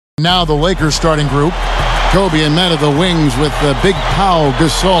Now the Lakers starting group. Kobe and men of the wings with the big Pau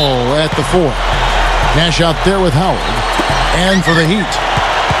Gasol at the 4. Nash out there with Howard. And for the Heat,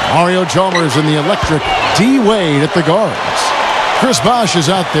 Mario Chalmers and the electric D. Wade at the guards. Chris Bosh is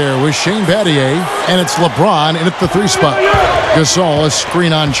out there with Shane Battier, and it's LeBron in at the 3 spot. Gasol a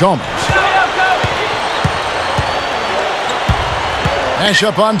screen on Chalmers. Nash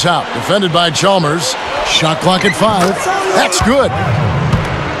up on top, defended by Chalmers. Shot clock at 5. That's good.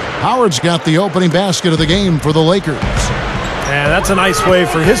 Howard's got the opening basket of the game for the Lakers. And that's a nice way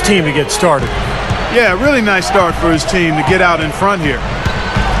for his team to get started. Yeah, really nice start for his team to get out in front here.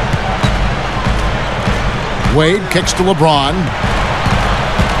 Wade kicks to LeBron.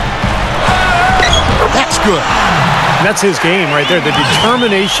 That's good. And that's his game right there, the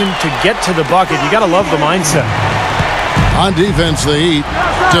determination to get to the bucket. You got to love the mindset. On defense, the Heat,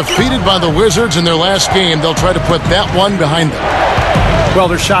 defeated by the Wizards in their last game, they'll try to put that one behind them. Well,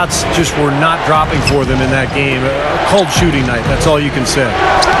 their shots just were not dropping for them in that game. A cold shooting night, that's all you can say.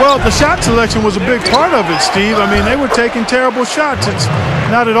 Well, the shot selection was a big part of it, Steve. I mean, they were taking terrible shots. It's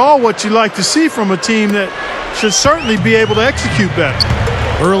not at all what you like to see from a team that should certainly be able to execute better.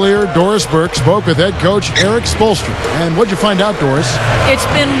 Earlier, Doris Burke spoke with head coach Eric Spoelstra. And what'd you find out, Doris? It's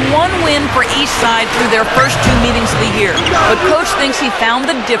been one win for each side through their first 2 meetings of the year. But Coach thinks he found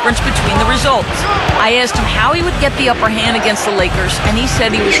the difference between the results. I asked him how he would get the upper hand against the Lakers, and he said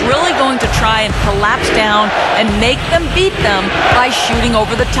he was really going to try and collapse down and make them beat them by shooting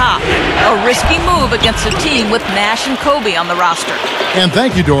over the top. A risky move against a team with Nash and Kobe on the roster. And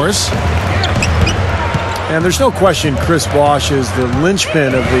thank you, Doris. And there's no question Chris Bosh is the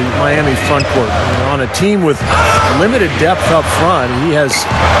linchpin of the Miami front court. On a team with limited depth up front, he has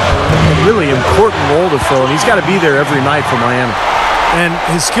a really important role to fill, and he's got to be there every night for Miami. And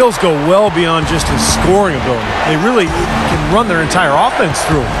his skills go well beyond just his scoring ability. They really can run their entire offense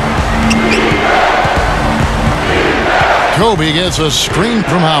through him. Kobe gets a screen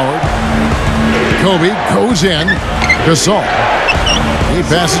from Howard. Kobe goes in. Gasol. He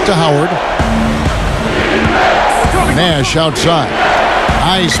passes to Howard. Nash outside.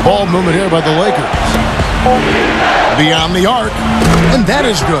 Nice ball movement here by the Lakers. Beyond the arc. And that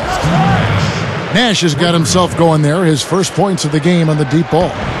is good. Nash has got himself going there. His first points of the game on the deep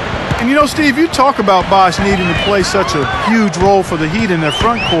ball. And you know, Steve, you talk about Bosh needing to play such a huge role for the Heat in their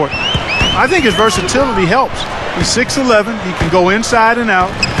front court. I think his versatility helps. He's 6'11". He can go inside and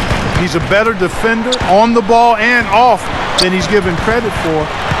out. He's a better defender on the ball and off than he's given credit for.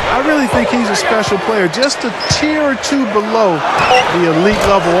 I really think he's a special player, just a tier or 2 below the elite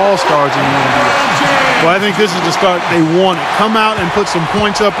level all-stars in the NBA. Well, I think this is the start they wanted. Come out and put some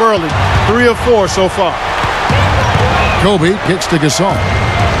points up early. 3 or 4 so far. Kobe kicks to Gasol.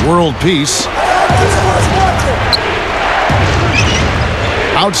 World peace.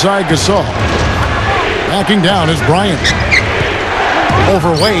 Outside Gasol. Backing down is Bryant.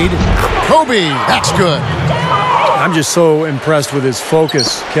 Over Wade. Kobe, that's good. I'm just so impressed with his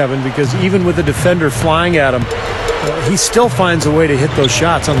focus, Kevin, because even with the defender flying at him, he still finds a way to hit those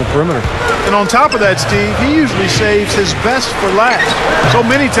shots on the perimeter. And on top of that, Steve, he usually saves his best for last. So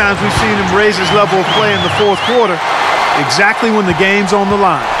many times we've seen him raise his level of play in the 4th quarter, exactly when the game's on the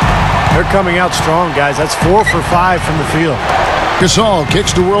line. They're coming out strong, guys. That's 4 for 5 from the field. Gasol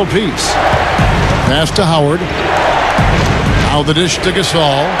kicks to world peace. Pass to Howard. Now the dish to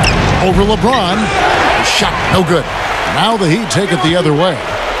Gasol. Over LeBron. Shot no good. Now the Heat take it the other way.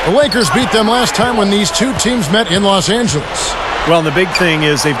 The Lakers beat them last time when these 2 teams met in Los Angeles. Well, and the big thing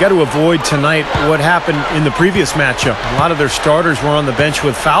is they've got to avoid tonight what happened in the previous matchup. A lot of their starters were on the bench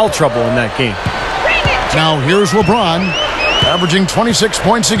with foul trouble in that game. Now here's LeBron, averaging 26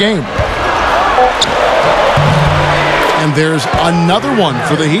 points a game. And there's another one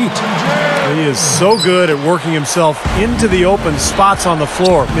for the Heat. He is so good at working himself into the open spots on the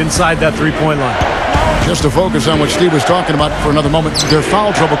floor inside that 3-point line. Just to focus on what Steve was talking about for another moment, their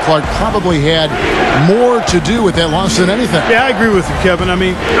foul trouble, Clark, probably had more to do with that loss than anything. Yeah, I agree with you, Kevin. I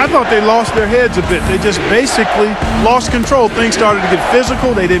mean, I thought they lost their heads a bit. They just basically lost control. Things started to get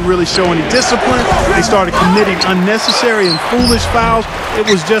physical. They didn't really show any discipline. They started committing unnecessary and foolish fouls. It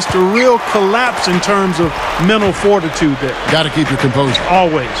was just a real collapse in terms of mental fortitude there. Got to keep your composure.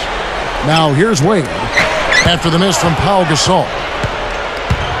 Always. Now here's Wade after the miss from Pau Gasol.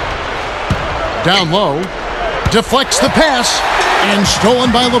 Down low, deflects the pass, and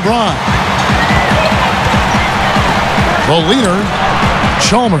stolen by LeBron. The leaner,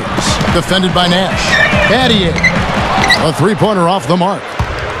 Chalmers, defended by Nash. Battier, a 3-pointer off the mark.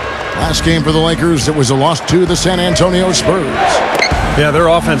 Last game for the Lakers, it was a loss to the San Antonio Spurs. Yeah, their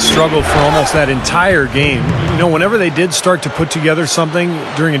offense struggled for almost that entire game. You know, whenever they did start to put together something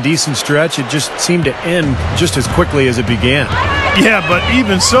during a decent stretch, it just seemed to end just as quickly as it began. Yeah, but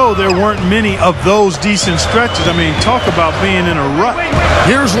even so, there weren't many of those decent stretches. I mean, talk about being in a rut.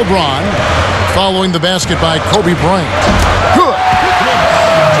 Here's LeBron following the basket by Kobe Bryant. Good.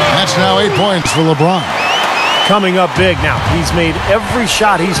 That's now 8 points for LeBron. Coming up big now. He's made every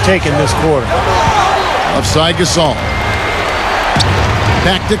shot he's taken this quarter. Offside Gasol.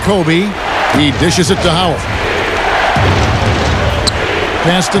 Back to Kobe. He dishes it to Howard.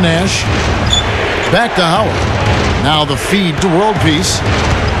 Pass to Nash. Back to Howard. Now the feed to World Peace.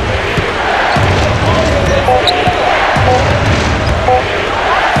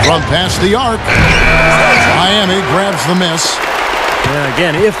 From past the arc. Miami grabs the miss. Yeah,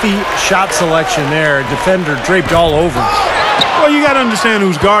 again, iffy shot selection there. Defender draped all over. Well, you got to understand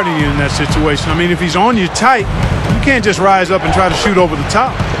who's guarding you in that situation. I mean, if he's on you tight, you can't just rise up and try to shoot over the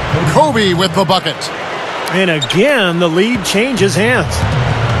top. Kobe with the bucket. And again, the lead changes hands.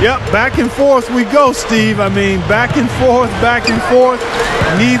 Yep, back and forth we go, Steve. I mean, back and forth,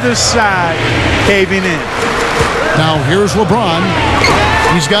 neither side caving in. Now here's LeBron.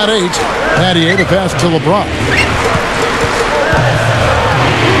 He's got 8. Pattier to pass to LeBron.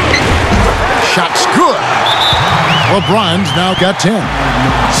 Shot's good. LeBron's now got 10.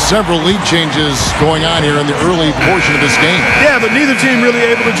 Several lead changes going on here in the early portion of this game. Yeah, but neither team really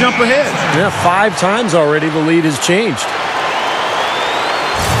able to jump ahead. Yeah, 5 times already the lead has changed.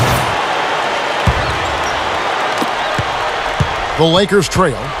 The Lakers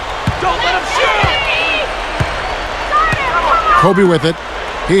trail. Don't let him shoot! Kobe with it.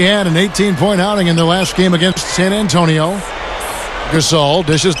 He had an 18-point outing in their last game against San Antonio. Gasol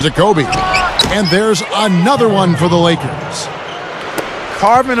dishes to Kobe. And there's another one for the Lakers.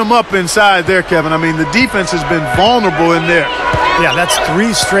 Carving them up inside there, Kevin. I mean, the defense has been vulnerable in there. Yeah, that's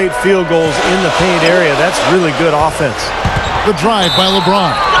 3 straight field goals in the paint area. That's really good offense. The drive by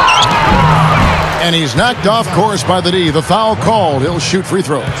LeBron. And he's knocked off course by the D. The foul called. He'll shoot free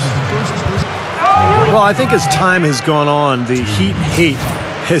throws. Well, I think as time has gone on, the Heat hate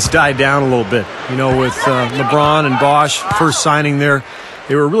has died down a little bit. You know, with LeBron and Bosh first signing there,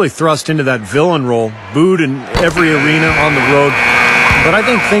 they were really thrust into that villain role, booed in every arena on the road. But I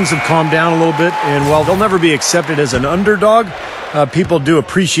think things have calmed down a little bit, and while they'll never be accepted as an underdog, people do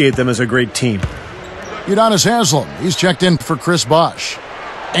appreciate them as a great team. Udonis Haslem, he's checked in for Chris Bosh.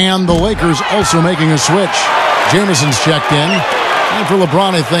 And the Lakers also making a switch. Jameson's checked in. And for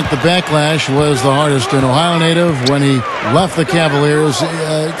LeBron, I think the backlash was the hardest. An Ohio native, when he left the Cavaliers,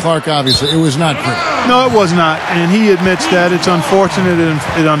 Clark, obviously, it was not great. No, it was not. And he admits that. It's unfortunate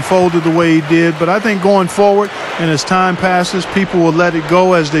it unfolded the way he did. But I think going forward, and as time passes, people will let it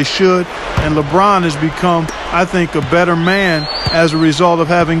go as they should. And LeBron has become, I think, a better man as a result of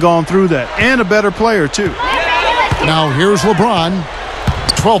having gone through that. And a better player, too. Now here's LeBron.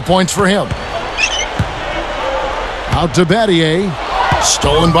 12 points for him. Out to Battier.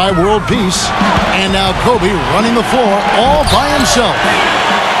 Stolen by World Peace. And now Kobe running the floor all by himself.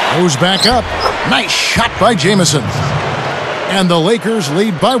 Goes back up. Nice shot by Jameson. And the Lakers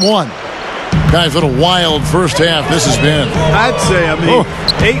lead by 1. Guys, what a wild first half this has been. I'd say,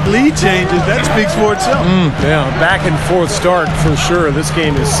 8 lead changes. That speaks for itself. Yeah, back and forth start for sure. This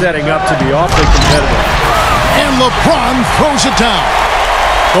game is setting up to be awfully competitive. And LeBron throws it down.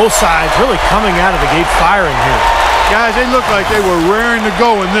 Both sides really coming out of the gate firing here. Guys, they look like they were raring to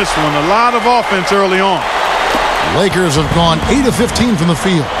go in this one. A lot of offense early on. Lakers have gone 8 of 15 from the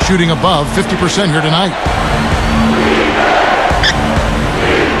field, shooting above 50% here tonight.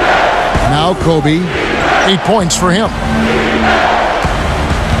 Now Kobe, 8 points for him.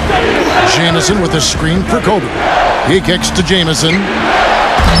 Jamison with a screen for Kobe. He kicks to Jamison.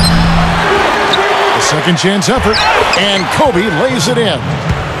 A second chance effort, and Kobe lays it in.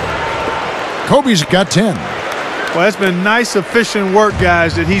 Kobe's got 10. Well, that's been nice, efficient work,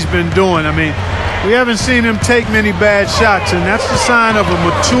 guys, that he's been doing. I mean, we haven't seen him take many bad shots, and that's the sign of a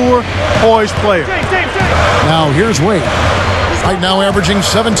mature, poised player. Now here's Wade. Right now averaging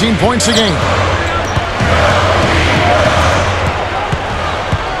 17 points a game.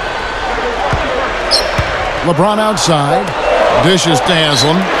 LeBron outside. Dishes to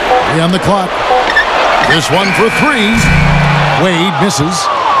Haslem. On the clock. This one for 3. Wade misses.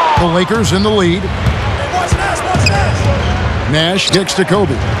 The Lakers in the lead. Nash kicks to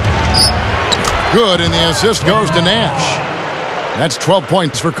Kobe. Good, and the assist goes to Nash. That's 12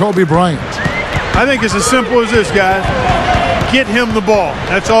 points for Kobe Bryant. I think it's as simple as this, guys. Get him the ball.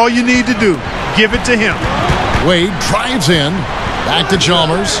 That's all you need to do. Give it to him. Wade drives in. Back to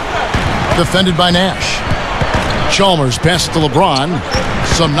Chalmers. Defended by Nash. Chalmers pass to LeBron.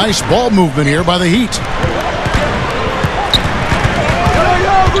 Some nice ball movement here by the Heat.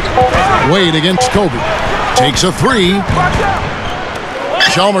 Wade against Kobe. Takes a three.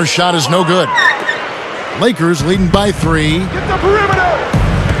 Chalmers' shot is no good. Lakers leading by 3. Get the perimeter.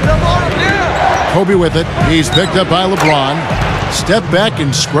 Kobe with it. He's picked up by LeBron. Step back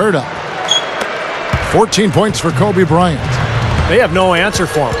and squared up. 14 points for Kobe Bryant. They have no answer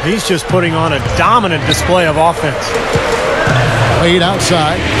for him. He's just putting on a dominant display of offense. Wade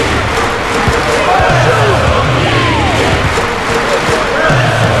outside.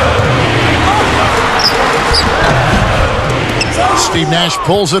 Steve Nash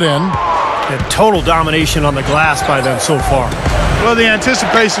pulls it in. And total domination on the glass by them so far. Well, the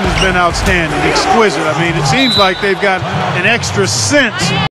anticipation has been outstanding, exquisite. I mean, it seems like they've got an extra sense